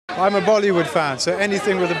I'm a Bollywood fan, so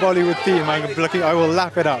anything with a Bollywood theme, I will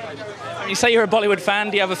lap it up. When you say you're a Bollywood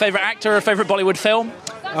fan, do you have a favourite actor or a favourite Bollywood film?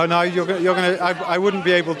 Oh no, I wouldn't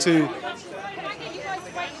be able to.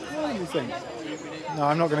 What do you think? No,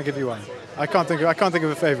 I'm not going to give you one. I can't think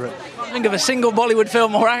of a favourite. Think of a single Bollywood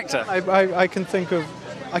film or actor. I can't think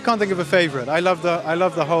of a favourite. I love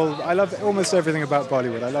almost everything about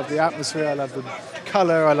Bollywood. I love the atmosphere, I love the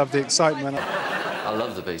colour, I love the excitement. I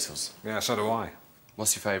love the Beatles. Yeah, so do I.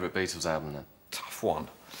 What's your favourite Beatles album then? Tough one.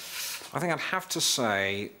 I think I'd have to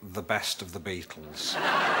say The Best of the Beatles.